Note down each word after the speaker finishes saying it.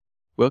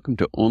Welcome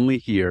to Only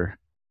Here,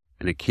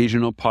 an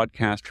occasional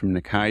podcast from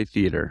Nakai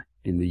Theatre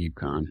in the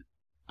Yukon.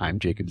 I'm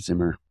Jacob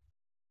Zimmer.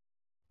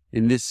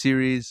 In this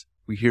series,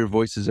 we hear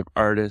voices of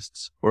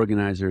artists,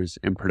 organizers,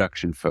 and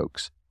production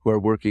folks who are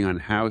working on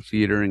how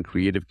theater and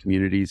creative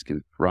communities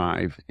can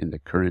thrive in the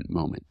current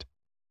moment.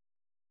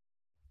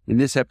 In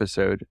this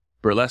episode,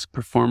 burlesque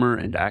performer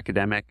and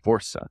academic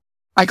Força.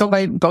 I go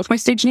by both my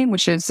stage name,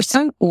 which is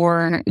Força,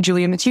 or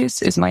Julia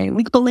Matthias is my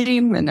legal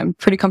name, and I'm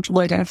pretty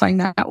comfortable identifying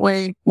that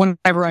way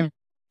whenever I'm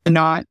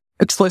not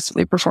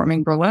explicitly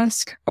performing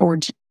burlesque or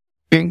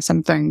doing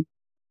something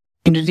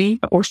community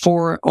or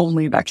for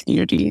only that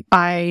community.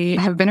 I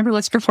have been a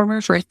burlesque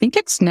performer for, I think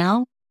it's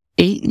now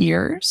 8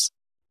 years.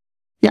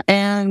 Yeah.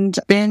 And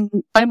been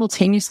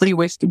simultaneously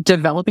with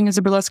developing as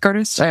a burlesque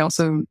artist. I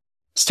also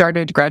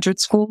started graduate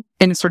school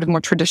in a sort of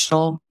more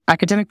traditional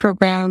academic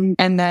program.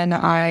 And then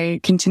I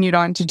continued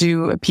on to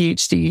do a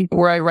PhD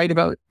where I write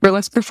about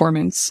burlesque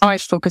performance. I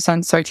focus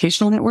on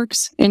citational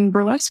networks in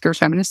burlesque, or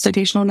feminist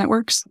citational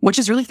networks, which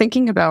is really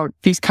thinking about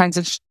these kinds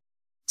of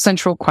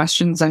central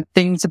questions and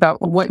things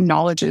about what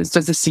knowledges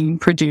does a scene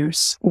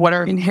produce? What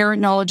are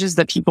inherent knowledges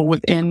that people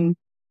within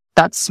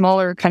that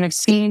smaller kind of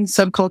scene,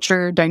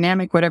 subculture,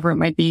 dynamic, whatever it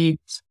might be,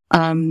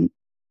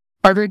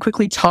 are very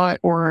quickly taught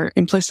or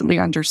implicitly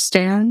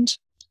understand.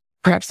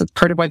 Perhaps that's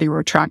part of why they were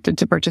attracted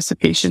to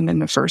participation in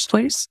the first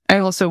place.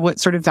 And also what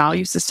sort of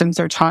value systems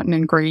are taught and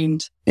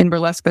ingrained in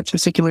burlesque. That's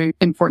particularly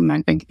important,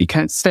 I think,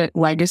 because that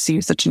legacy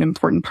is such an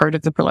important part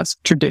of the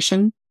burlesque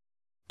tradition.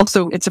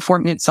 Also, it's a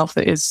form in itself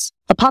that is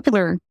a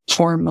popular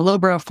form, a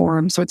lowbrow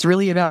form. So it's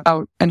really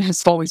about, and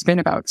has always been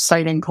about,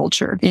 citing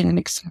culture in an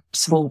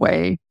accessible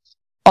way.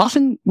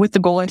 Often with the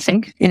goal, I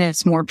think, in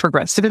its more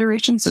progressive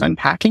iterations of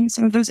unpacking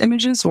some of those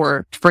images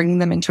or bringing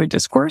them into a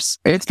discourse.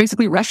 It's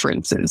basically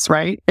references,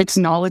 right? It's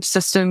knowledge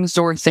systems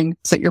or things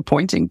that you're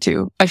pointing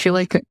to. I feel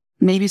like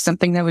maybe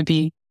something that would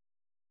be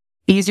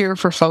easier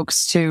for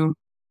folks who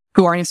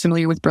aren't as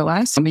familiar with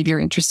burlesque. So maybe you're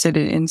interested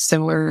in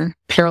similar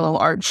parallel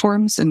art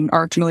forms and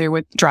are familiar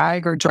with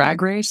drag or drag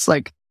race.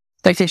 Like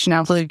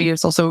citationality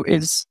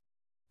is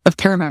of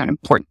paramount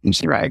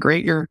importance in drag,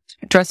 right? You're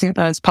dressing up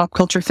as pop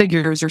culture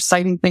figures, you're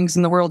citing things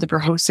in the world if you're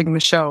hosting the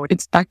show.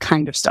 It's that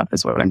kind of stuff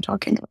is what I'm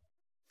talking about.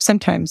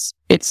 Sometimes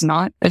it's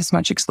not as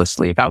much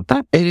explicitly about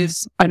that. It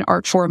is an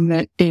art form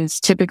that is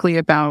typically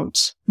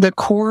about, the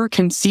core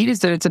conceit is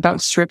that it's about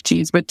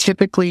striptease, but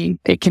typically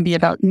it can be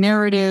about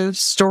narrative,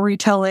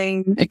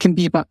 storytelling. It can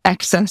be about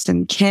excess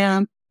and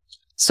camp.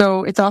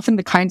 So it's often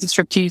the kinds of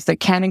striptease that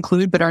can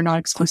include, but are not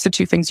exclusive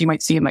to, things you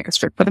might see in like a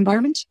strip club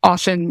environment.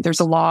 Often there's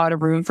a lot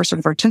of room for sort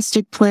of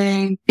artistic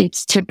play.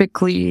 It's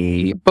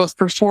typically both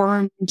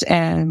performed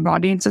and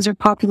audiences are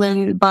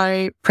populated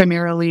by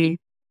primarily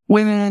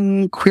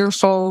women, queer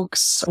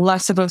folks,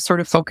 less of a sort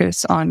of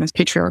focus on this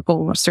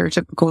patriarchal,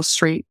 stereotypical,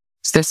 straight,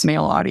 cis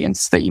male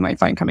audience that you might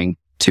find coming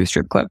to a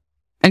strip club.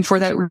 And for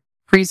that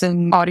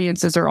reason,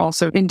 audiences are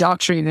also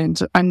indoctrinated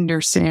into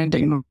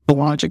understanding the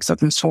logics of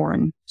this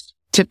form,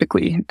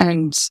 typically.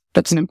 And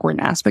that's an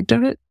important aspect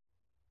of it.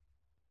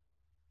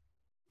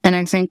 And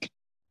I think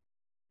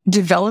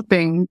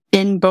developing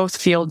in both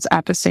fields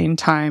at the same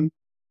time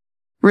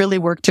really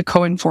worked to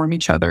co-inform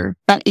each other.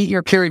 That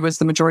 8-year period was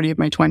the majority of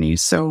my 20s.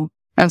 So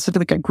I also feel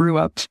like I grew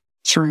up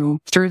through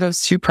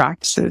those two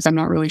practices. I'm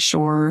not really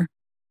sure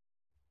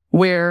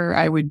where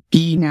I would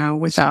be now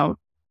without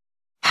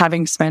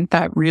having spent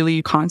that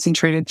really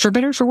concentrated, for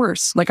better or for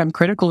worse. Like, I'm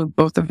critical of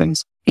both of them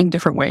in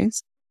different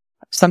ways,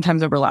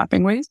 sometimes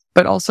overlapping ways,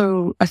 but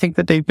also I think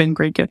that they've been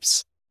great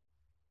gifts.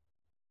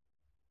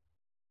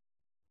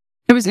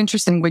 It was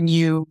interesting when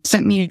you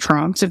sent me a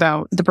prompt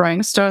about the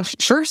Brian stuff.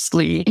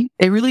 Firstly,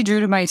 it really drew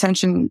to my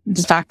attention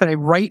the fact that I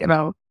write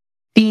about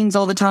scenes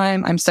all the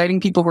time. I'm citing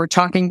people who are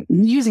talking,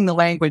 using the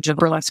language of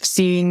burlesque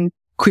scene,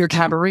 queer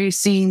cabaret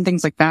scene,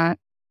 things like that.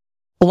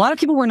 A lot of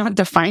people were not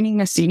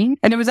defining a scene,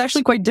 and it was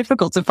actually quite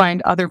difficult to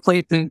find other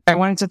places. I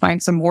wanted to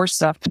find some more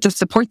stuff to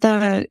support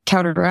that,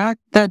 counteract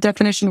that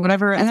definition,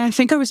 whatever. And I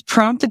think I was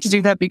prompted to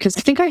do that because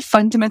I think I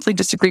fundamentally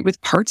disagree with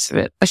parts of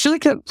it. I feel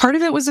like part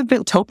of it was a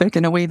bit utopic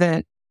in a way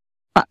that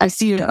I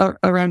see it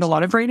around a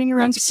lot of writing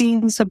around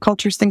scenes,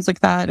 subcultures, things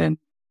like that. And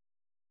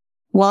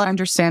while I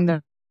understand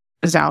the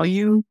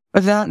value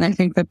of that, and I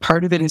think that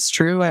part of it is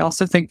true, I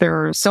also think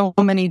there are so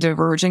many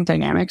diverging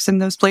dynamics in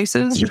those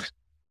places.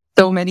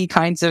 So many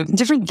kinds of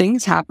different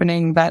things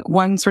happening that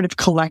one sort of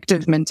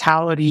collective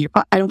mentality,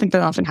 I don't think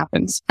that often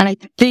happens. And I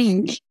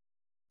think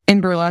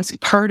in burlesque,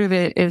 part of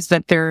it is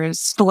that there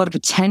is a lot of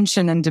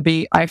attention and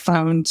debate I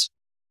found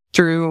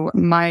through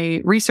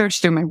my research,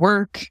 through my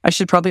work. I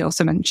should probably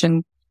also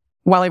mention,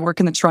 while I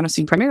work in the Toronto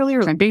scene primarily,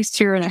 or I'm based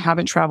here and I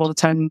haven't traveled a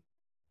ton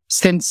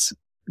since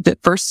the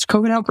first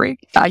COVID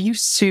outbreak, I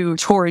used to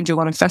tour and do a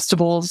lot of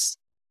festivals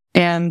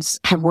and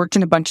have worked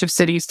in a bunch of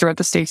cities throughout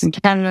the States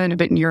and Canada and a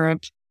bit in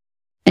Europe.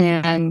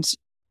 And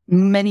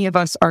many of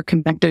us are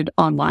connected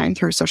online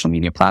through social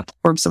media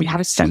platforms. So we have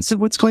a sense of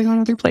what's going on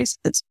in other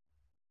places.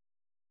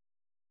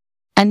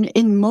 And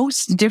in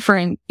most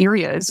different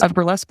areas of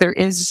burlesque, there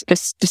is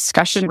this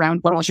discussion around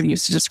what we should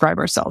use to describe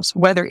ourselves,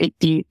 whether it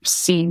be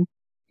scene,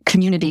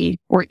 community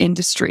or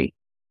industry.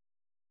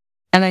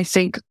 And I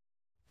think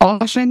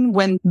often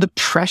when the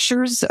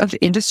pressures of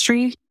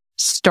industry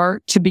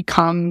start to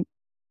become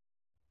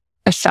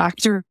a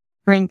factor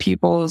in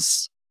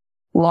people's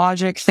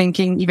logic,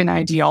 thinking, even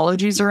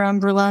ideologies around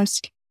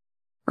burlesque,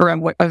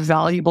 around what a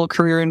valuable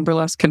career in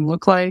burlesque can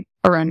look like,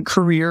 around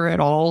career at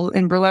all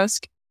in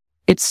burlesque,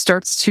 it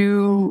starts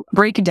to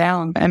break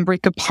down and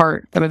break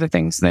apart some of the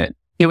things that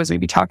he was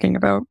maybe talking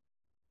about.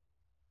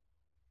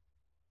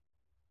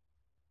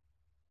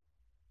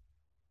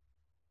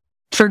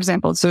 For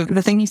example, so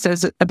the thing he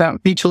says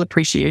about mutual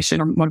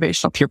appreciation or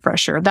motivational peer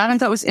pressure, that I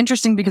thought was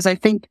interesting because I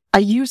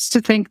used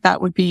to think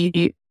that would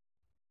be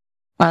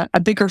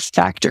a bigger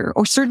factor,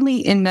 or certainly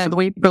in the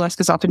way burlesque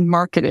is often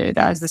marketed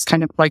as this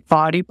kind of like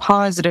body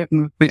positive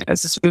movement,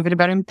 as this movement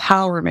about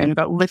empowerment,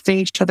 about lifting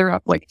each other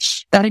up. Like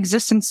that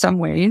exists in some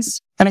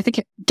ways. And I think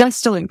it does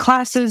still in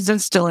classes,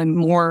 does still in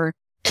more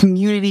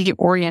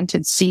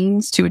community-oriented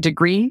scenes to a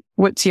degree.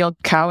 What T.L.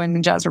 Cowan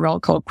and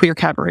Jazzarelle call queer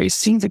cabaret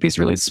scenes, like these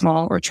really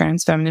small or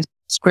trans feminist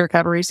queer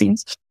cabaret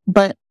scenes.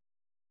 But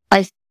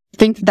I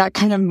think that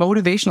kind of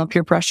motivational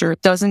peer pressure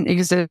doesn't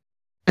exist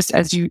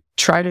as you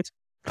try to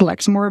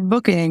collect more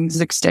bookings,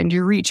 extend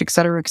your reach, et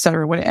cetera, et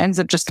cetera. What it ends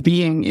up just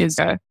being is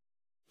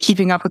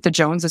keeping up with the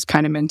Joneses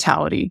kind of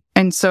mentality.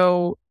 And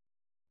so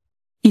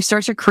you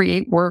start to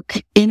create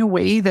work in a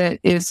way that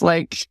is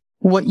like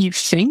what you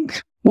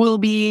think will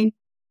be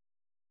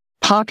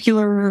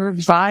popular,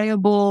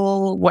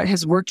 viable, what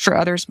has worked for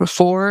others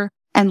before,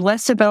 and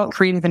less about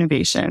creative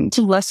innovation,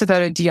 less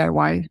about a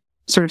DIY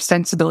sort of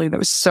sensibility that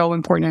was so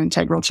important and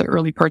integral to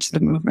early parts of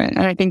the movement.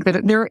 And I think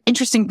that there are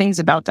interesting things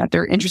about that.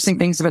 There are interesting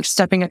things about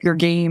stepping up your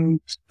game,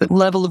 the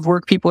level of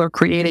work people are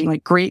creating,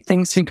 like great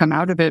things can come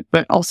out of it,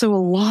 but also a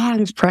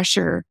lot of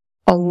pressure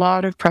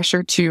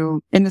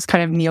to, in this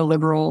kind of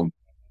neoliberal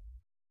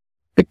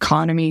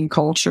economy,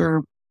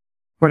 culture,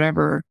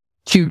 whatever,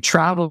 to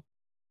travel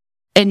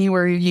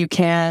anywhere you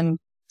can,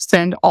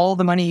 spend all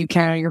the money you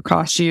can on your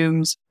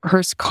costumes,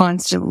 rehearse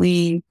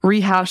constantly,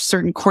 rehash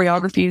certain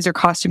choreographies or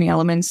costuming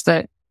elements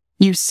that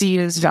you see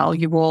as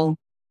valuable,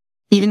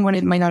 even when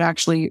it might not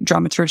actually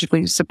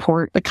dramaturgically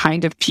support the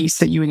kind of piece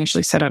that you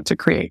initially set out to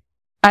create.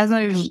 As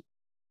I've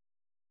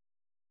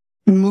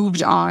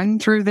moved on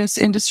through this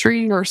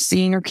industry or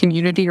scene or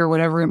community or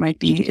whatever it might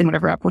be in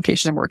whatever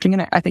application I'm working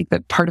in, I think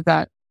that part of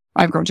that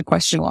I've grown to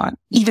question a lot,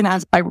 even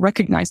as I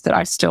recognize that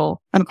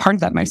I'm a part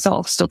of that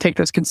myself, still take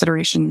those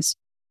considerations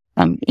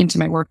into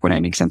my work when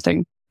I make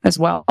something as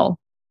well.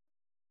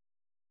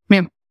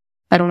 Man,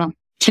 I don't know.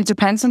 It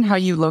depends on how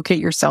you locate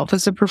yourself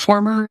as a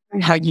performer,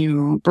 how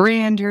you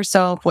brand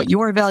yourself, what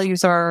your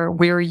values are,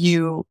 where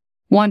you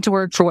want to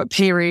work, for what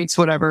pay rates,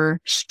 whatever.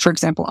 For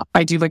example,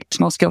 I do like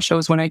small scale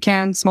shows when I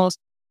can. Small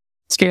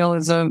scale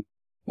is a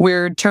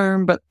weird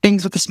term, but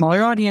things with a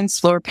smaller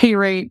audience, lower pay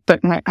rate, but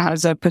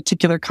has a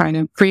particular kind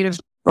of creative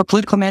or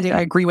political mandate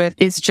I agree with,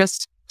 is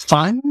just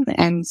fun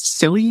and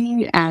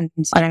silly and,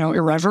 I don't know,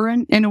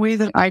 irreverent in a way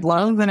that I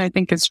love. And I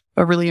think is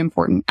a really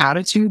important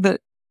attitude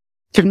that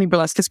certainly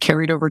burlesque has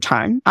carried over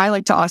time. I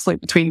like to oscillate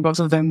between both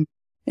of them,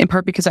 in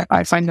part because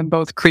I find them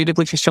both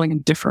creatively fulfilling in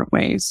different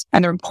ways.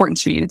 And they're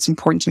important to me. It's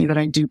important to me that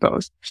I do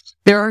both.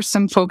 There are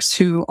some folks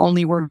who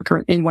only work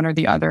in one or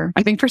the other,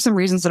 I think for some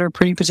reasons that are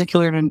pretty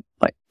particular and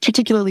like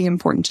particularly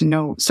important to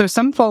know. So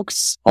some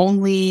folks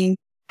only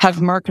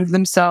have marketed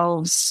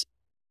themselves,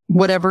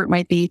 whatever it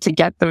might be, to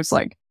get those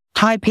like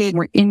high paid,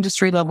 more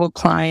industry level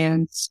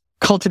clients,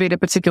 cultivate a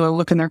particular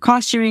look in their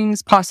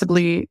costumings,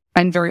 possibly,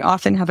 and very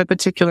often have a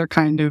particular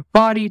kind of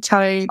body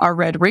type, are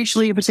read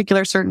racially a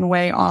particular certain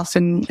way,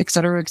 often, et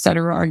cetera,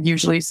 are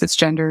usually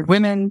cisgendered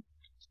women.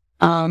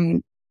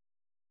 And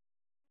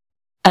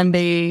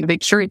they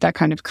curate that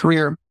kind of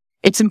career.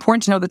 It's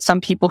important to know that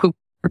some people who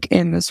work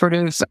in the sort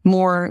of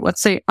more,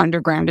 let's say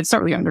underground, it's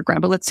not really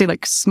underground, but let's say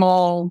like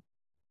smaller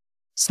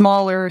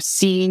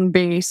scene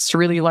based,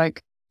 really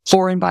like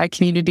for and by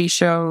community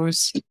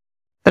shows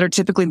that are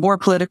typically more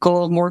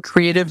political, more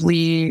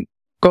creatively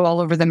go all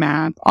over the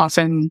map,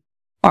 often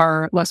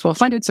are less well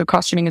funded. So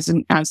costuming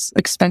isn't as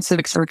expensive,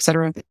 et cetera, et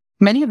cetera.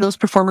 Many of those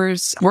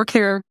performers work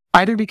there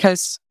either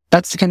because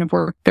that's the kind of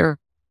work they're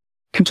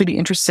completely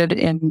interested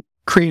in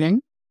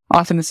creating.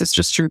 Often this is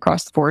just true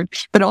across the board,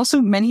 but also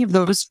many of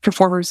those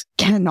performers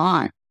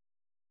cannot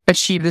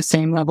achieve the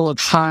same level of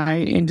high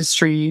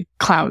industry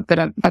clout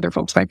that other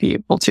folks might be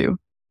able to,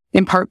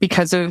 in part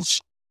because of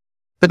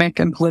the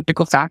and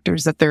political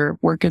factors that their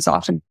work is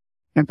often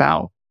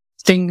about.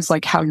 Things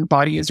like how your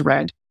body is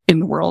read in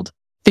the world,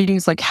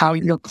 things like how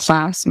your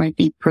class might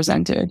be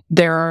presented.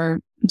 There are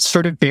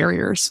sort of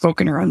barriers,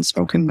 spoken or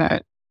unspoken,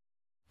 that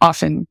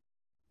often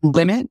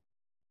limit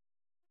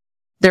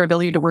their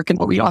ability to work in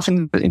what we often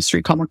in the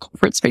industry call more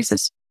corporate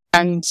spaces,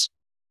 and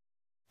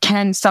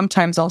can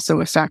sometimes also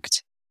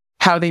affect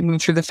how they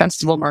move through the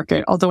festival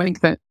market. Although I think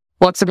that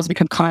lots of us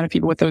become kind of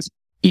people with those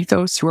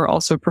ethos who are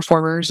also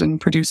performers and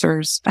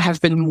producers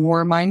have been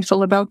more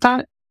mindful about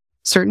that.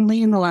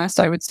 Certainly in the last,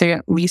 I would say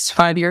at least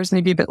 5 years,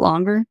 maybe a bit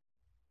longer.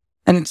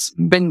 And it's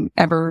been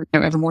ever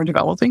more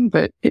developing,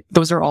 but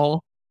those are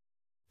all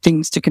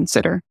things to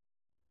consider.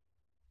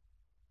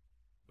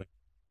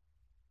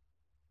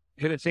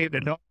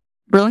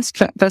 Burlesque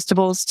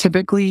festivals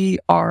typically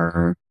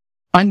are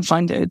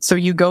unfunded. So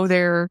you go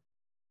there,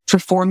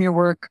 perform your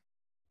work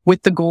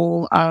with the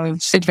goal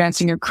of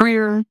advancing your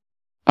career,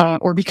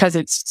 or because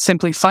it's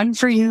simply fun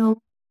for you,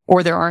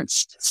 or there aren't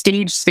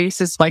stage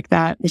spaces like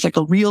that. It's like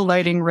a real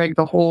lighting rig,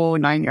 the whole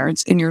 9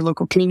 yards in your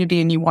local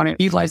community, and you want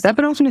to utilize that.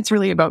 But often it's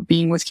really about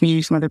being with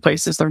communities from other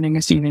places, learning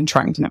a scene and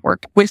trying to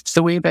network. With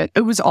the way that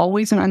it was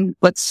always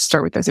let's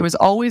start with this. It was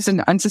always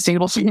an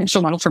unsustainable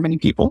financial model for many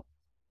people.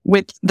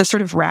 With the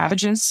sort of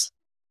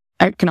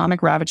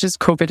economic ravages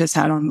COVID has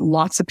had on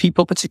lots of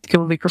people,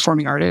 particularly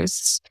performing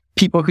artists,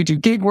 people who do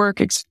gig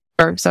work, et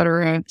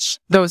cetera.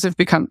 Those have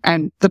become,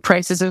 and the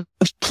prices of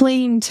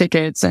plane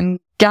tickets and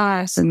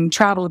gas and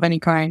travel of any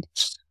kind,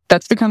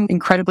 that's become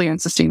incredibly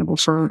unsustainable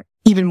for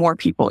even more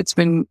people. It's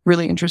been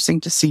really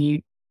interesting to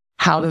see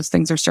how those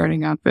things are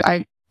starting up.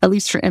 At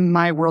least in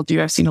my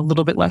worldview, I've seen a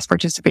little bit less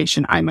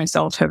participation. I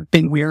myself have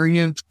been wary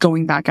of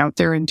going back out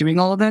there and doing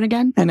all of that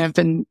again.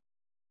 And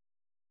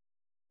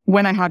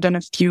when I have done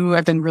a few,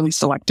 I've been really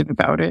selective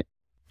about it,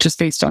 just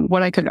based on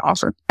what I could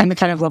offer and the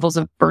kind of levels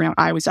of burnout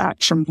I was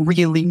at from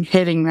really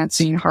hitting that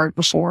scene hard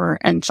before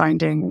and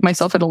finding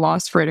myself at a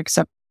loss for it,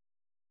 except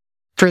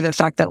for the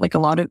fact that like a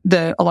lot of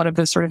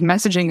the sort of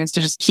messaging is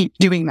to just keep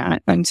doing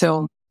that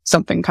until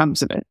something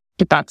comes of it.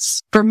 But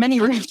that's, for many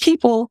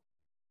people,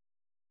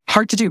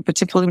 hard to do,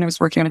 particularly when I was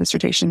working on a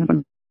dissertation and a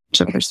bunch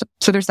of other stuff.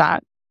 So there's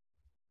that.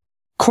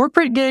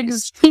 Corporate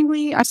gigs,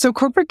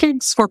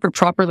 corporate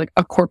proper, like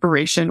a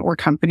corporation or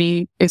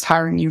company is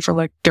hiring you for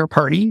like their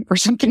party or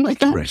something like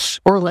that. Right.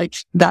 Or like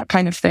that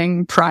kind of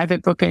thing,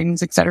 private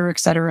bookings, et cetera, et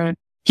cetera.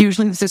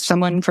 Usually this is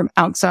someone from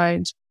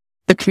outside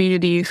the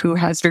community who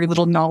has very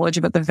little knowledge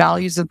about the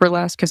values of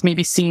burlesque, has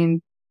maybe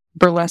seen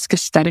burlesque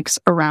aesthetics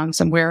around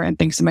somewhere and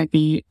thinks it might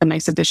be a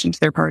nice addition to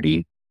their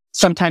party.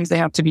 Sometimes they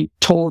have to be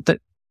told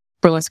that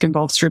burlesque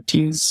involves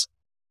striptease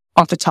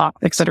off the top,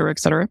 et cetera, et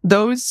cetera.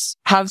 Those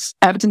have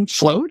ebbed and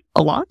flowed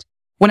a lot.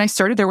 When I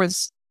started, there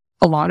was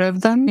a lot of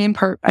them. In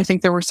part, I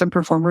think there were some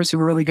performers who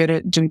were really good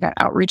at doing that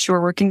outreach who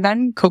were working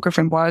then. Coca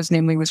Framboise,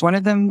 namely, was one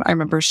of them. I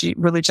remember she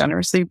really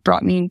generously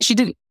brought me. She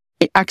did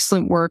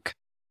excellent work,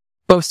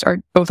 both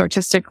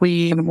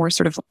artistically in the more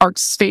sort of art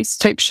space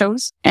type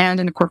shows and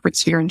in the corporate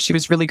sphere. And she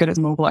was really good at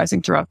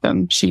mobilizing throughout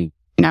them.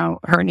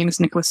 Her name is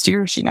Nicholas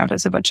Steer. She now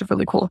does a bunch of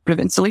really cool bit of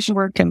installation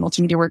work and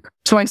multimedia work.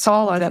 So I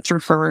saw a lot of that through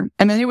her.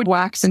 And then it would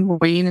wax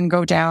and wane and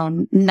go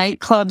down.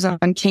 Nightclubs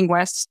on King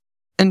West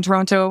in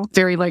Toronto,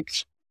 very like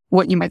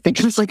what you might think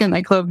of as like a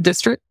nightclub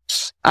district,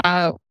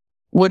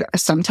 would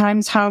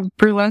sometimes have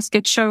burlesque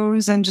at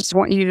shows and just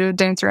want you to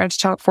dance around to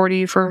top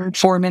 40 for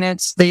 4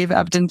 minutes. They've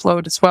ebbed and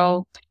flowed as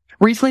well.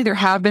 Recently, there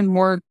have been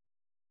more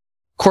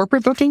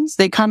corporate bookings.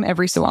 They come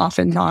every so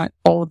often, not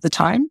all of the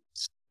time,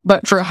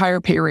 but for a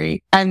higher pay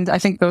rate. And I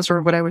think those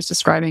were what I was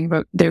describing,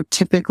 but they're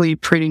typically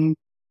pretty,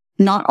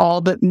 not all,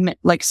 but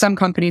like some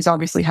companies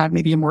obviously have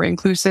maybe a more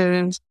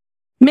inclusive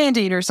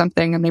mandate or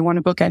something, and they want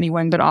to book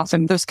anyone, but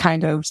often those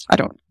kind of,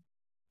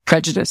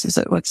 prejudices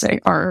that, let's say,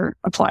 are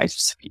applied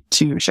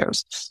to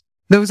shows.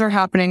 Those are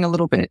happening a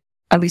little bit,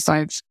 at least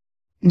I've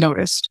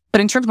noticed.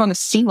 But in terms of on the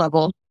scene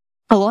level,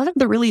 a lot of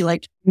the really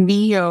like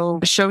neo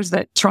shows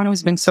that Toronto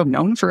has been so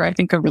known for, I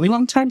think, a really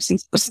long time,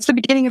 since the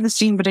beginning of the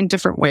scene, but in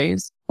different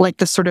ways, like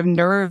the sort of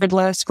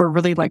nerdlesque or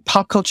really like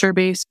pop culture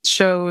based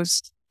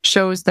shows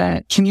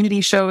that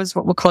community shows,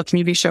 what we'll call a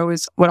community show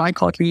is what I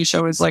call a community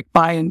show is like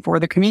by and for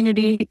the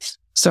community.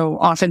 So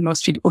often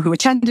most people who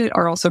attend it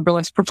are also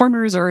burlesque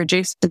performers or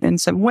adjacent in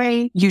some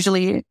way.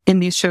 Usually in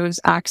these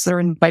shows, acts that are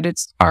invited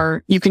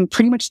you can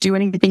pretty much do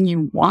anything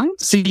you want.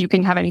 So you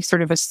can have any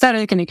sort of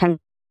aesthetic, any kind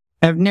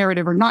of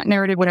narrative or not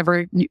narrative,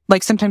 whatever.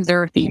 Like sometimes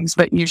there are themes,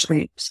 but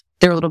usually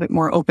they're a little bit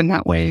more open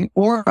that way.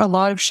 Or a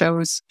lot of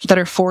shows that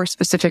are for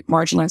specific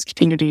marginalized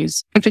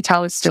communities. And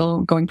Fatale is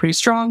still going pretty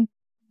strong.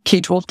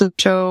 Cage Wolf the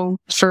show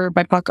for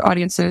BIPOC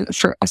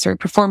audiences,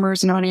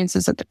 performers and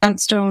audiences at the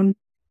Pentstone.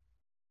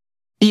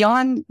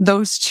 Beyond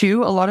those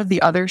two, a lot of the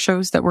other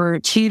shows that were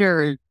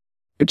catered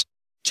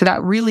to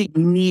that really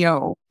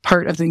neo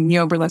part of the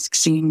neo burlesque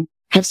scene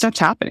have stopped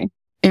happening.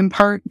 In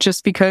part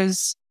just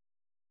because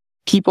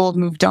people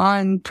moved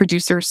on,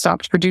 producers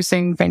stopped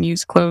producing,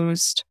 venues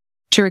closed.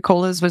 Cherry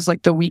Cola's was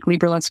like the weekly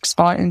burlesque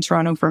spot in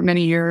Toronto for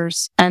many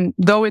years. And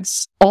though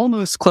it's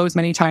almost closed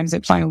many times,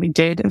 it finally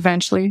did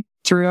eventually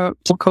throughout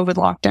COVID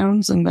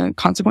lockdowns and the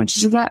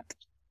consequences of that.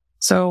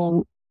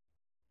 So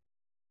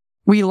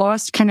we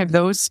lost kind of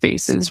those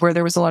spaces where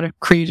there was a lot of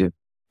creative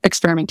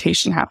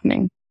experimentation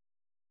happening.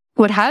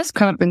 What has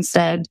come up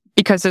instead,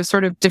 because a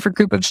sort of different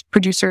group of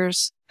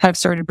producers have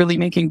started really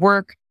making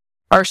work,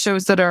 are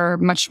shows that are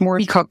much more,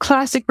 we call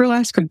classic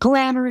burlesque, a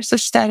glamorous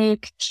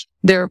aesthetic.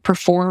 Many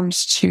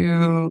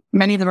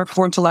of them are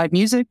performed to live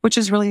music, which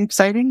is really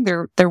exciting.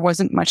 There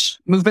wasn't much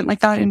movement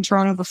like that in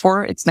Toronto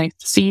before. It's nice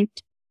to see.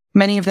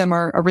 Many of them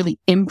are really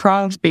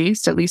improv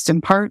based, at least in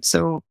part.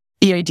 So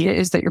the idea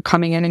is that you're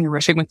coming in and you're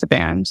riffing with the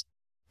band.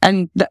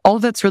 And all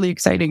that's really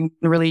exciting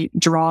and really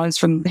draws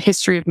from the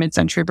history of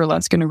mid-century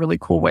burlesque in a really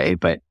cool way.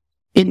 But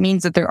it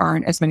means that there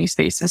aren't as many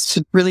spaces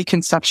to really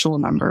conceptual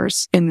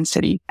numbers in the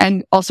city.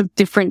 And also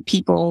different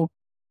people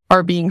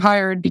are being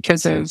hired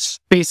because of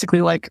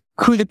basically like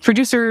who the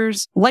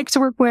producers like to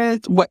work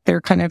with, what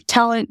their kind of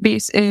talent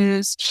base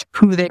is,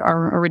 who they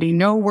are already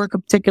know work a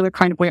particular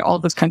kind of way, all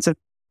those kinds of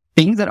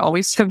things that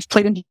always have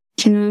played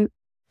into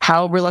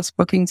how burlesque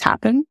bookings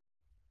happen.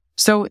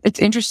 So it's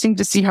interesting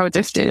to see how it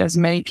shifted, as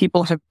many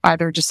people have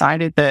either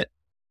decided that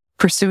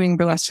pursuing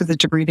burlesque to the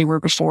degree they were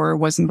before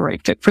wasn't the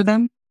right fit for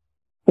them,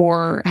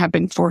 or have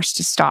been forced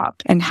to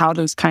stop, and how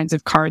those kinds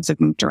of cards have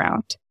moved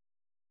around.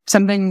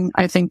 Something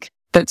I think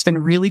that's been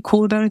really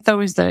cool about it,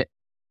 though, is that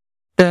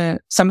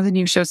some of the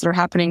new shows that are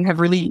happening have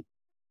really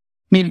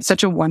made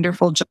such a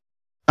wonderful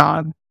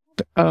job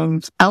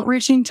of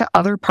outreaching to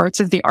other parts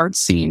of the art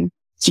scenes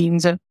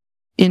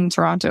in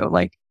Toronto,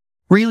 like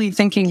really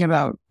thinking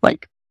about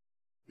like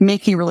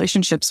making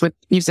relationships with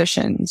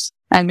musicians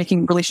and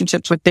making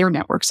relationships with their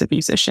networks of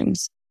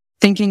musicians,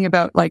 thinking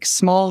about like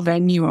small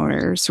venue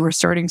owners who are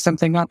starting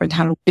something up and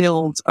how to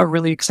build a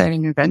really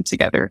exciting event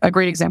together. A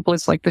great example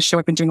is like the show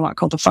I've been doing a lot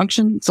called The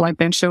Function. It's a live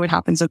band show. It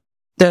happens at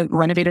the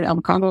renovated El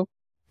Congo.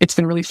 It's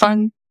been really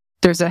fun.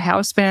 There's a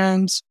house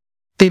band.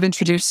 They've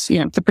introduced,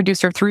 the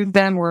producer through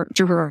them or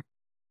through her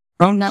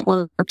own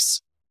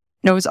networks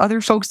knows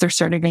other folks. They're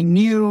starting a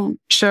new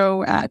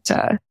show at,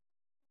 I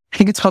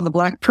think it's called The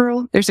Black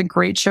Pearl. There's a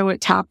great show at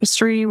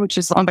Tapestry, which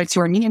is owned by two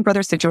Armenian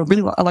brothers. They do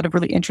a lot of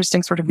really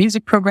interesting sort of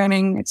music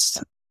programming.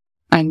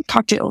 And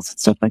cocktails and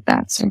stuff like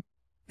that. So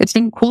it's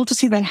been cool to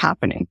see that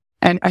happening.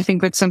 And I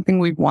think that's something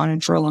we've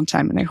wanted for a long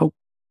time. And I hope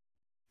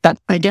that,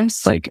 I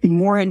guess, like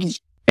more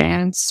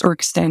advanced or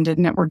extended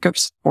network of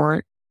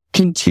support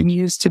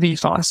continues to be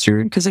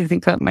fostered, because I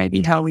think that might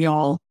be how we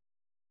all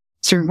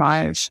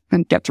survive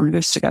and get through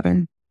this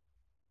together.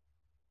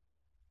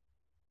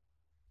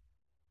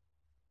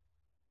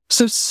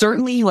 So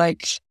certainly,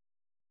 like,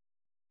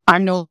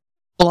 I'm no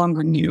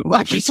longer new.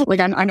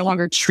 I'm no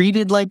longer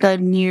treated like a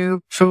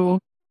new fool.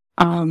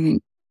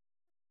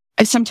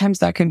 Sometimes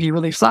that can be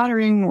really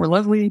flattering or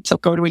lovely to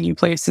go to a new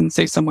place and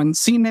say someone's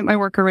seen my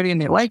work already and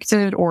they liked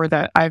it, or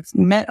that I've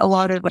met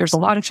there's a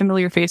lot of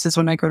familiar faces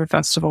when I go to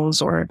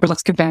festivals or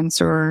burlesque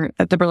events or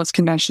at the burlesque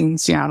convention in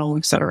Seattle,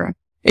 etc.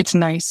 It's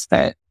nice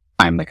that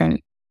I'm like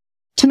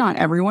to not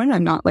everyone,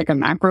 I'm not like a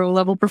macro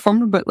level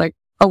performer, but like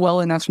a well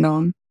enough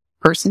known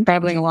person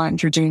traveling a lot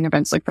and you're doing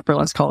events like the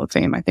Burlesque Hall of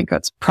Fame. I think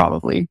that's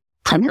probably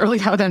primarily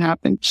how that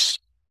happened.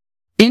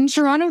 In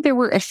Toronto, there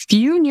were a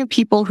few new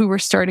people who were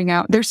starting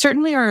out. There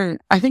certainly are,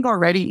 I think,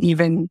 already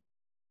even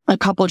a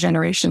couple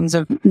generations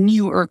of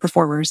newer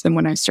performers than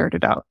when I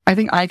started out. I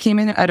think I came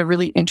in at a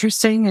really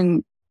interesting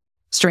and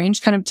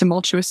strange kind of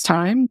tumultuous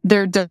time.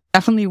 There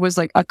definitely was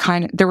like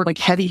there were like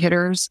heavy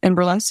hitters in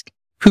burlesque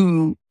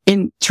who,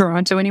 in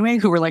Toronto anyway,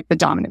 who were like the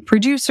dominant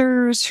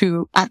producers,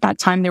 who at that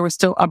time there was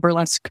still a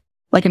burlesque,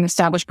 like an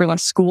established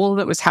burlesque school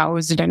that was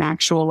housed in an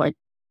actual like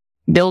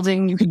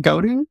building you could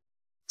go to.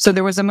 So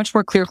there was a much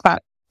more clear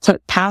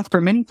path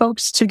for many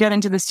folks to get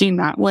into the scene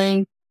that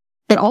way.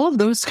 But all of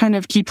those kind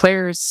of key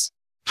players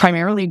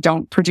primarily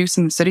don't produce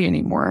in the city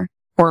anymore,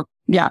 or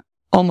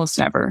almost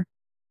never,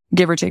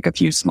 give or take a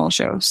few small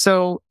shows.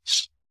 So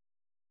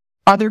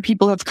other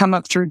people have come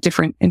up through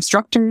different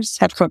instructors,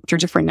 have come up through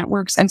different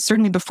networks. And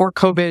certainly before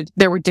COVID,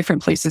 there were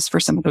different places for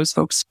some of those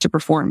folks to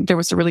perform. There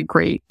was a really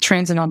great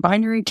trans and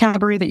non-binary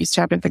cabaret that used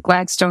to happen at the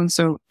Gladstone.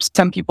 So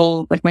some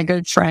people, like my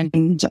good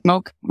friend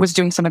Moke, was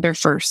doing some of their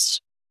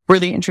first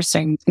really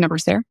interesting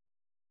numbers there.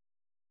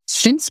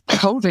 Since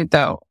COVID,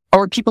 though,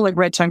 or people like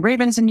Red Tongue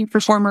Raven is a new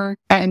performer,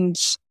 and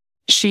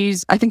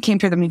she's, I think, came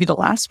through maybe the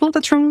last school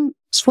that's from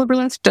School of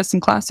Burlesque, does some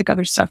classic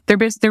other stuff.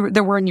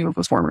 There were newer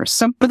performers.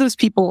 Some of those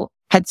people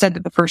had said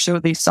that the first show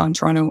they saw in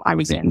Toronto, I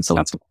was in, so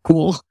that's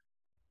cool.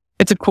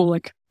 It's a cool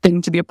like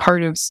thing to be a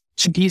part of,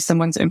 to be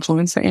someone's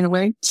influence in a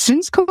way.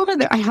 Since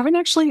COVID,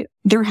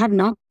 there have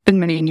not been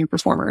many new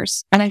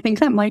performers, and I think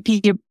that might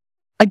be,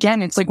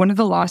 again, it's like one of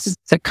the losses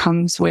that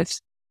comes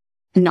with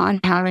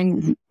not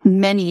having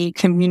many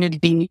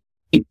community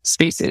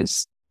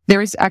spaces.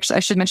 There is actually, I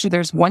should mention,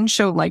 there's one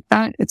show like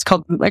that. It's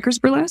called Bootleggers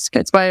Burlesque.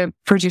 It's by a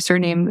producer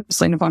named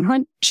Selena Von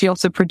Hunt. She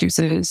also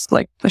produces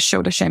like a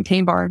show to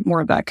Champagne Bar, more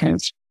of that kind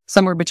of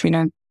somewhere between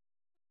an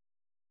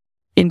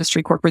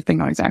industry corporate thing,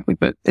 not exactly,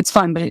 but it's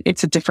fun, but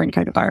it's a different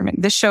kind of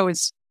environment. This show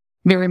is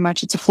very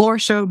much, it's a floor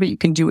show, but you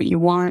can do what you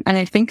want. And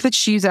I think that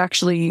she's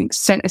actually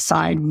set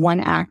aside one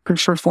act per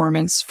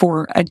performance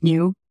for a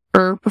new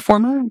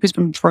performer who's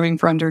been performing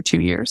for under 2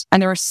 years. And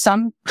there are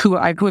some who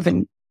have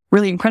been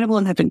really incredible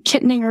and have been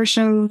kittening our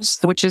shows,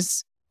 which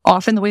is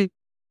often the way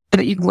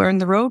that you learn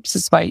the ropes,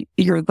 is by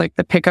you're like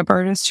the pickup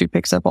artist who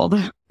picks up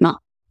not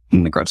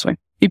in the gross way.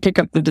 You pick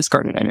up the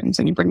discarded items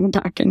and you bring them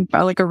back, and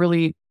I like a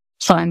really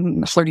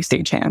fun, flirty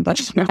stagehand.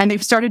 And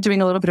they've started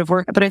doing a little bit of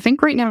work, but I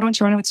think right now in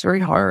Toronto, it's very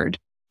hard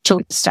to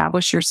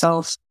establish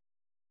yourself.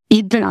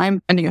 Even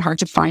I'm finding it hard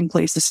to find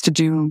places to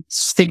do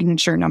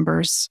signature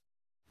numbers.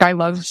 I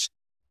love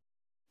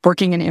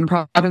working in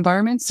improv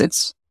environments.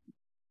 It's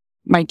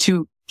my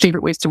two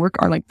favorite ways to work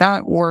are like that,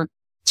 or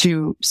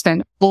to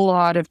spend a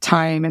lot of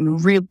time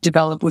and really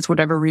develop with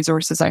whatever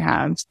resources I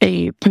have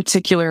a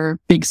particular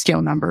big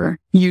scale number,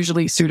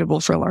 usually suitable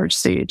for a large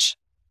stage.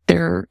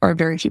 There are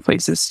very few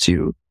places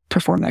to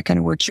perform that kind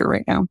of work here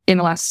right now. In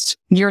the last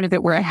year and a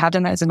bit where I have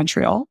done that is in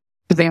Montreal,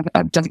 because they have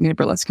a designated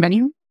burlesque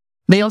venue.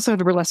 They also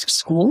have a burlesque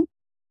school,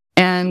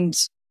 and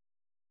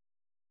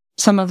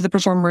some of the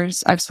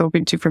performers I've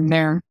spoken to from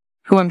there,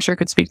 who I'm sure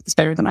could speak this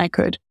better than I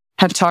could,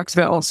 have talked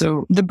about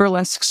also the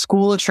burlesque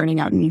school churning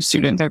out new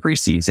students every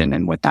season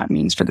and what that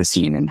means for the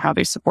scene and how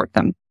they support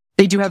them.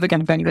 They do have,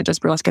 again, a venue that does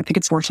burlesque. I think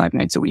it's 4 or 5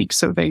 nights a week,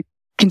 so they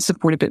can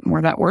support a bit more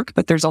of that work.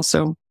 But there's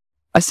also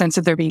a sense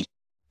of there being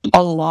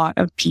a lot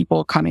of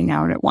people coming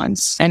out at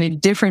once. And in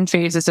different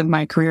phases of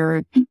my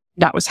career,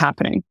 that was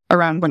happening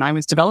around when I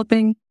was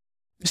developing,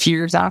 a few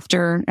years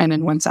after, and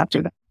then once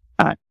after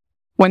that.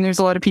 When there's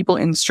a lot of people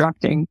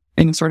instructing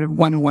in sort of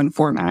one-on-one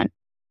format,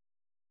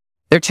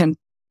 there tends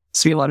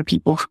to be a lot of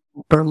people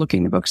who are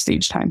looking to book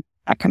stage time,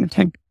 that kind of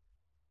thing.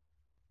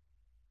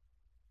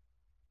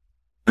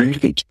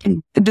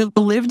 The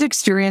lived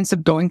experience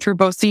of going through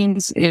both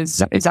scenes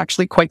is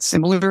actually quite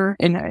similar,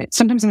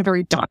 sometimes in a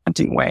very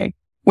daunting way,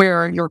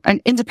 where you're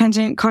an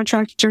independent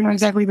contractor, not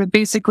exactly, but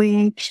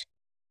basically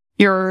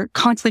you're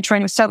constantly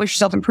trying to establish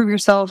yourself, improve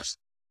yourself.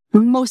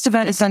 Most of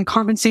that is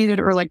uncompensated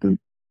or like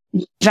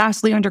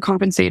vastly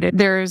undercompensated.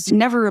 There's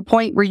never a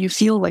point where you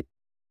feel like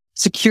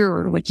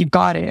secure, like you've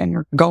got it and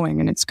you're going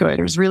and it's good.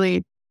 There's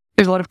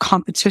a lot of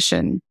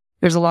competition.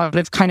 There's a lot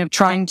of kind of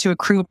trying to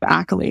accrue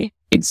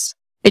accolades.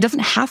 It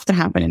doesn't have to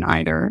happen in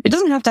either. It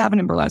doesn't have to happen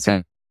in burlesque.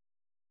 I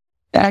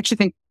actually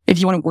think if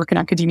you want to work in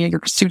academia, you're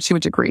pursued to a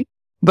degree,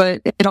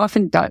 but it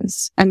often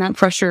does. And that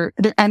pressure,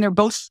 and they're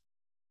both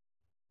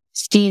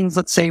scenes,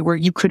 let's say, where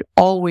you could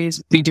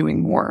always be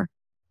doing more.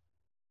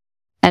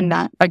 And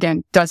that,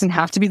 again, doesn't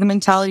have to be the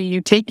mentality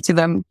you take to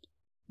them,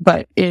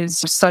 but is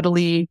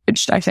subtly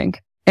pitched, I think,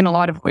 in a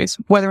lot of ways,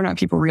 whether or not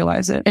people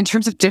realize it. In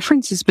terms of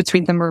differences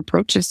between them or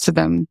approaches to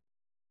them,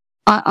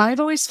 I've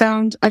always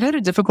found I've had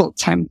a difficult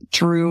time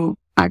through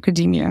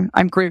academia.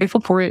 I'm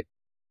grateful for it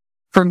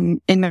in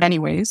many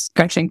ways.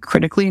 I think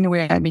critically in a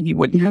way I maybe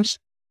wouldn't have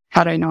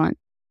had I not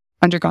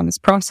undergone this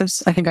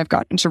process. I think I've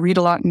gotten to read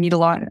a lot and meet a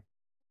lot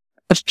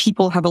of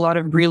people, have a lot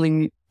of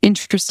really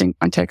interesting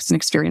contexts and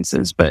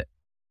experiences, but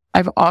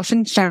I've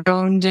often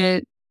found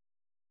it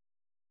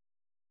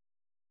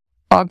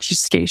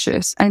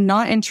obfuscatious, and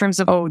not in terms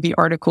of, the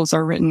articles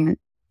are written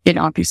in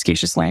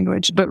obfuscatious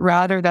language, but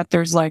rather that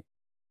there's like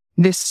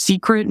this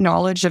secret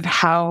knowledge of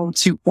how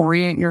to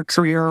orient your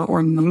career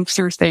or move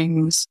through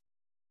things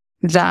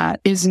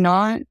that is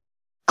not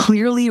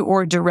clearly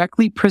or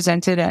directly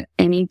presented at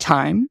any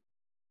time.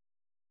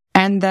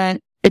 And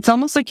that it's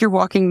almost like you're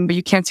walking, but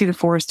you can't see the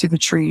forest through the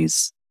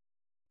trees.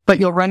 But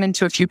you'll run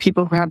into a few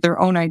people who have their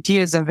own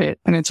ideas of it,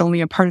 and it's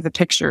only a part of the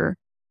picture.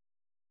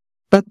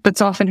 But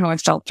that's often how I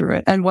felt through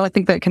it. And while I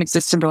think that can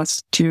exist in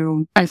burlesque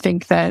too, I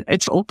think that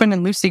it's open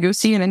and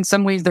loosey-goosey, and in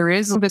some ways there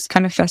is this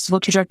kind of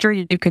festival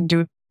trajectory you can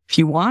do if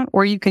you want,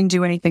 or you can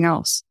do anything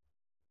else.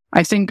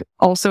 I think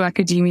also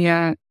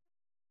academia,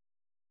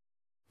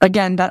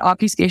 again, that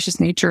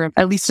obfuscatious nature of,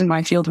 at least in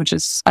my field, which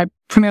is I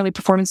primarily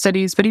performance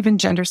studies, but even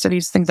gender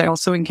studies, things I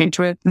also engage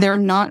with,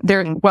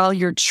 while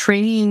you're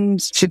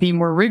trained to be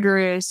more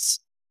rigorous,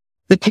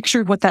 the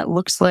picture of what that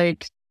looks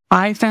like,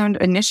 I found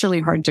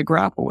initially hard to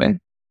grapple with,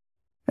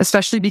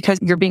 especially because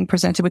you're being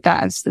presented with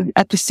that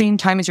at the same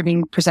time as you're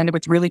being presented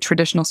with really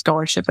traditional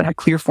scholarship that had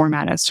clear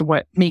format as to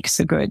what makes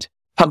a good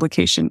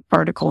publication,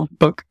 article,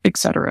 book,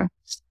 etc.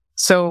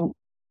 So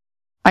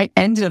I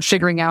ended up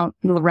figuring out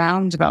in a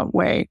roundabout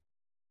way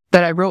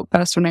that I wrote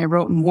best when I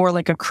wrote more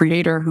like a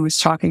creator who was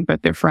talking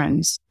about their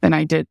friends than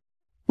I did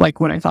like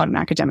what I thought an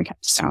academic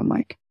had to sound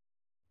like.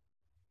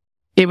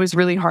 It was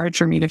really hard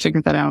for me to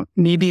figure that out.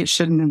 Maybe it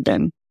shouldn't have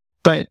been,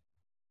 but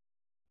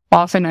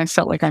often I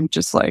felt like I'm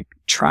just like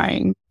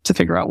trying to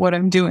figure out what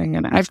I'm doing.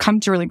 And I've come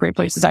to really great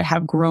places. I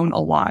have grown a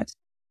lot,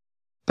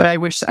 but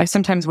I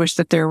sometimes wish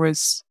that there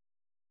was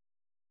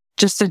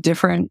just a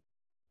different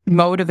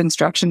mode of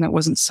instruction that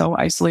wasn't so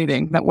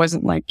isolating, that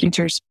wasn't like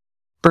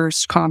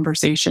interspersed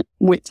conversation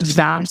with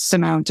vast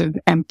amount of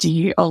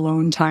empty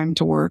alone time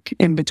to work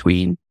in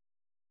between.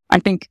 I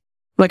think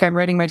like I'm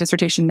writing my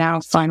dissertation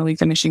now, finally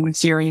finishing with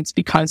theory. It's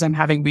because I'm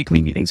having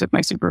weekly meetings with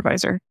my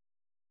supervisor,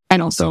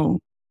 and also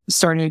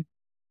started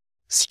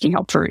seeking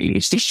help for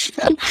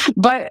ADHD.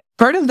 But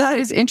part of that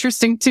is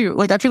interesting too.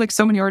 Like I feel like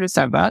so many artists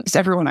have that. It's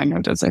everyone I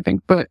know does, I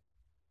think. But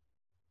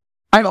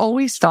I've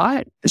always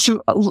thought,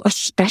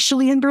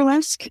 especially in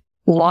burlesque,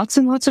 lots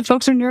and lots of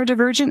folks are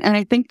neurodivergent. And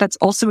I think that's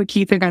also a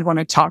key thing I'd want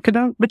to talk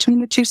about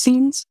between the two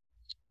scenes,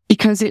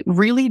 because it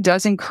really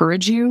does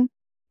encourage you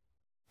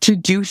to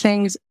do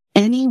things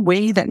any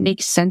way that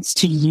makes sense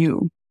to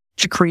you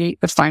to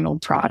create the final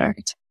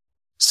product.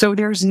 So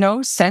there's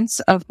no sense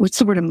of, what's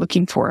the word I'm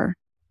looking for?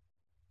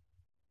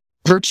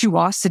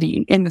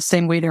 Virtuosity in the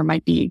same way there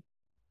might be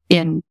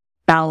in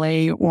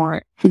ballet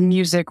or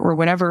music or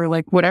whatever,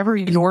 like whatever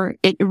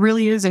it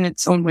really is in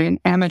its own way an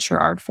amateur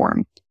art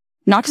form.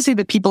 not to say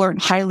that people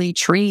aren't highly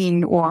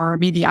trained or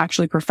maybe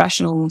actually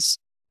professionals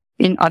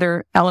in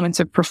other elements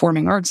of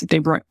performing arts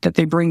that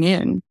they bring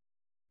in,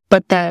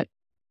 but that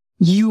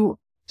you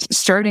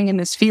starting in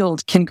this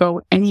field can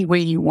go any way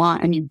you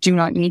want and you do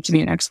not need to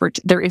be an expert.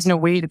 There is no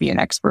way to be an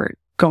expert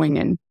going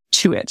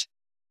into it.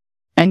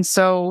 And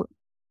so,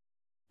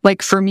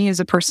 like, for me as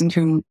a person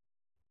who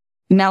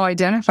now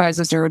identifies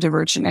as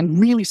neurodivergent and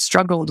really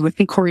struggled with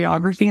the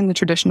choreography in the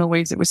traditional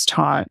ways it was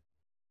taught,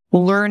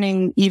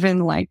 learning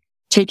even like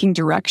taking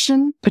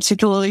direction,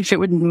 particularly if it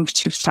would move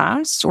too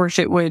fast or if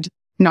it would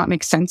not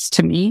make sense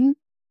to me,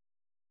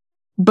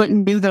 but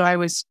knew that I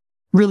was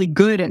really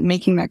good at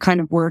making that kind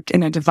of work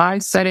in a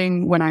devised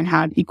setting when I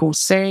had equal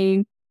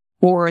say,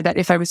 or that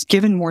if I was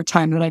given more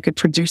time that I could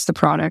produce the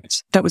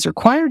product that was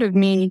required of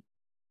me,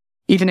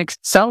 even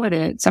excel at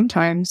it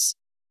sometimes.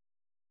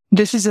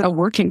 This is a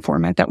working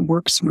format that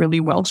works really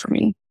well for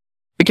me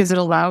because it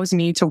allows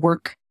me to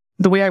work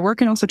the way I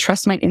work and also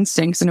trust my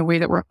instincts in a way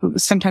that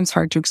was sometimes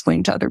hard to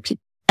explain to other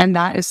people. And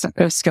that is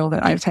a skill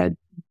that I've had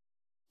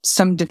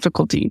some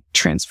difficulty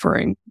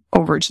transferring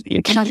over to the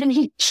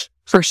academy,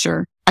 for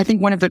sure. I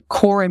think one of the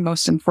core and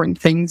most important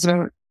things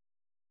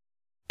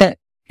that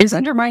is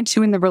undermined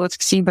too in the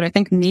burlesque scene, but I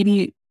think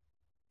maybe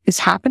is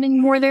happening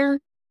more there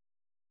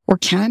or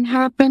can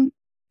happen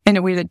in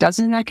a way that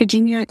doesn't in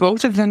academia.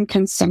 Both of them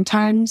can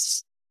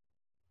sometimes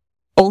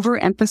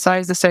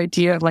overemphasize this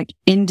idea of like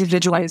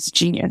individualized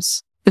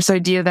genius. This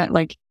idea that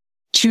like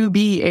to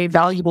be a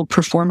valuable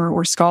performer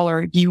or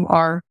scholar, you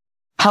are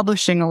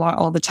publishing a lot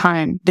all the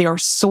time. They are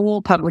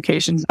sole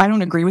publications. I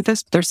don't agree with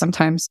this, but there's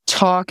sometimes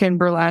talk in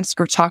burlesque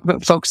or talk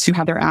about folks who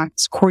have their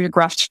acts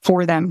choreographed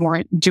for them, who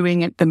aren't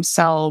doing it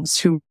themselves,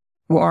 who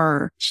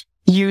are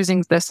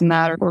using this and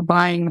that or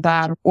buying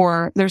that.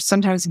 Or there's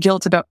sometimes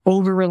guilt about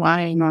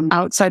over-relying on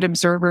outside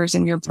observers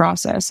in your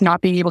process,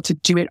 not being able to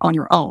do it on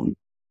your own.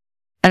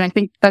 And I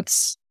think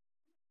that's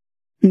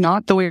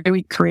not the way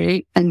we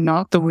create and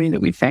not the way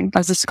that we think.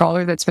 As a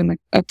scholar, that's been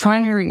a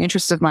primary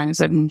interest of mine is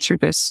that through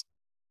this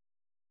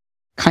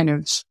kind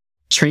of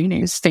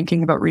training is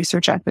thinking about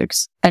research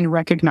ethics and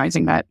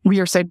recognizing that we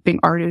are said being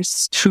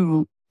artists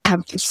who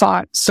have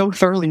thought so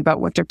thoroughly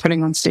about what they're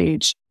putting on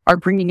stage, are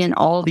bringing in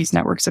all these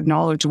networks of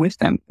knowledge with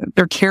them.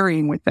 They're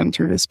carrying with them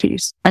through this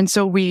piece. And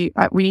so we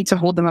need to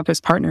hold them up as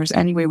partners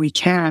any way we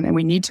can. And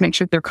we need to make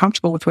sure they're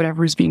comfortable with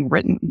whatever is being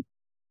written,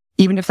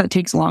 even if that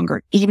takes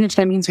longer, even if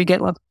that means we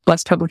get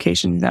less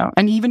publications out.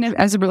 And even if,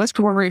 as a burlesque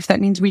performer, if that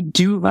means we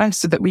do less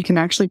so that we can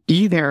actually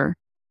be there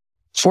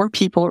for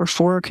people or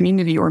for a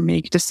community or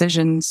make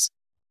decisions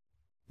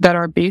that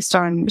are based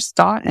on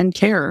thought and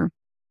care.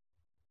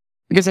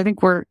 Because I think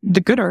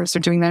the good artists are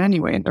doing that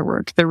anyway in their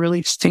work. They're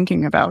really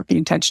thinking about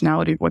the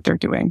intentionality of what they're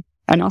doing.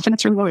 And often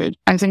it's reloaded.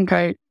 I think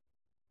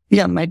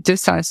my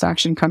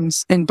dissatisfaction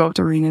comes in both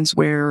arenas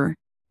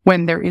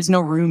when there is no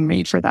room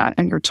made for that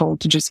and you're told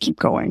to just keep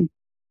going.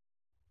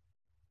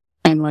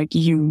 And like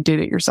you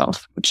did it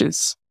yourself, which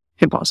is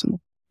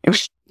impossible.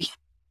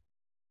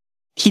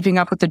 Keeping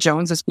up with the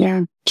Joneses,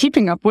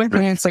 keeping up with,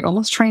 and it's like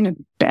almost trying to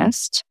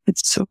best.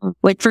 It's so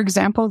like, for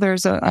example,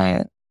 there's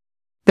a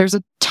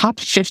top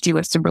 50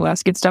 list of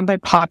burlesque. It's done by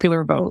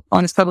popular vote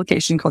on this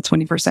publication called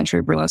 21st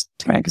Century Burlesque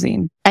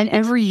Magazine. And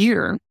every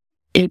year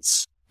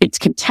it's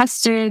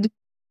contested.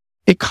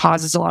 It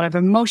causes a lot of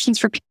emotions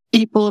for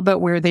people about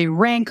where they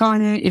rank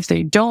on it. If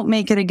they don't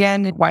make it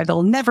again, why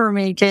they'll never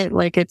make it.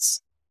 Like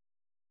it's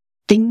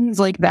things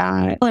like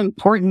that. It's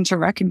important to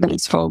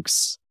recognize,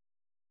 folks.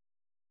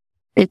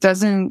 I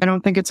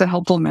don't think it's a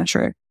helpful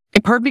metric.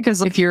 In part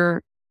because if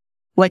you're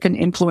like an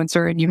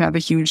influencer and you have a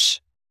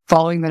huge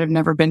following that have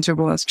never been to a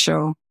burlesque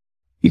show,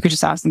 you could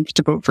just ask them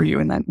to vote for you.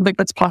 And then like,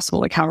 that's possible.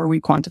 Like, how are we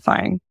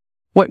quantifying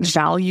what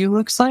value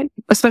looks like?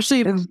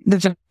 Especially if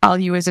the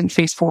value isn't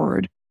face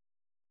forward.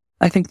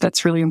 I think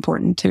that's really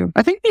important too.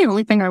 I think the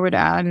only thing I would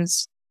add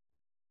is,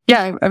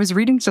 I was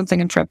reading something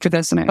in prep for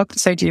this and I thought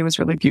this idea was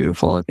really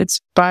beautiful. It's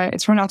from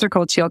an author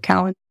called T.L.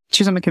 Cowan.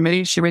 She's on the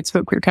committee. She writes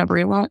about queer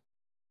cabaret a lot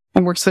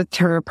and works with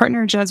her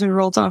partner, Jasmine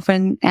Rolls,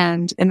 often.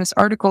 And in this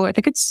article, I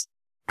think it's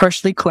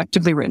partially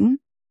collectively written.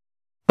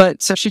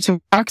 But so she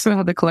talks about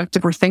how the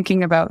collective were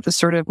thinking about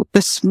the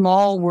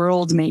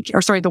world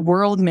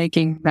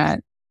making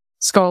that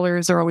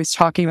scholars are always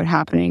talking about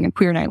happening in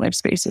queer nightlife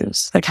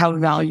spaces, like how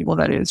valuable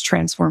that is,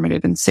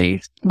 transformative and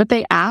safe. But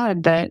they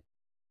add that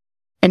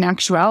in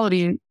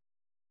actuality,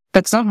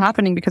 that's not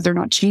happening because they're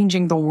not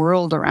changing the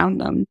world around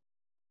them.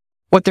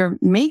 What they're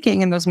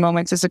making in those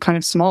moments is a kind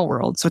of small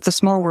world. So it's a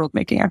small world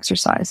making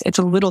exercise. It's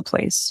a little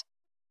place.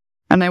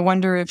 And I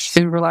wonder if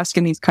in burlesque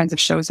and these kinds of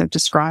shows I've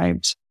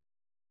described,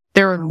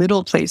 there are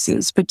little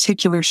places,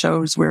 particular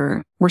shows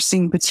where we're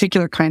seeing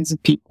particular kinds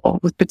of people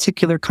with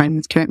particular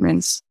kinds of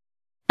commitments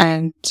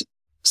and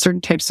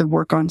certain types of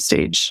work on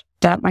stage.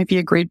 That might be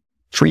a great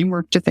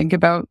framework to think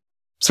about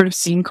sort of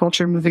scene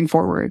culture moving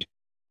forward.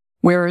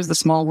 Where is the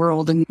small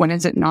world and when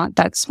is it not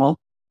that small?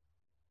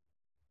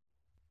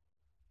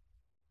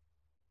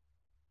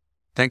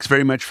 Thanks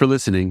very much for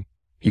listening.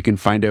 You can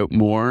find out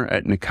more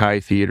at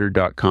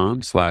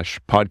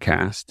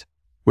nikaitheater.com/podcast.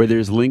 where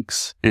there's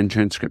links and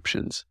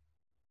transcriptions.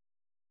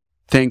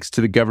 Thanks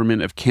to the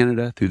Government of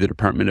Canada through the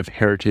Department of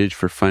Heritage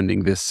for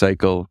funding this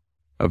cycle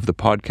of the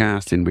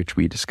podcast in which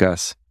we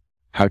discuss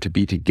how to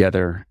be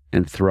together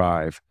and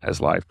thrive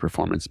as live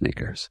performance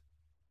makers.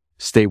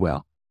 Stay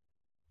well.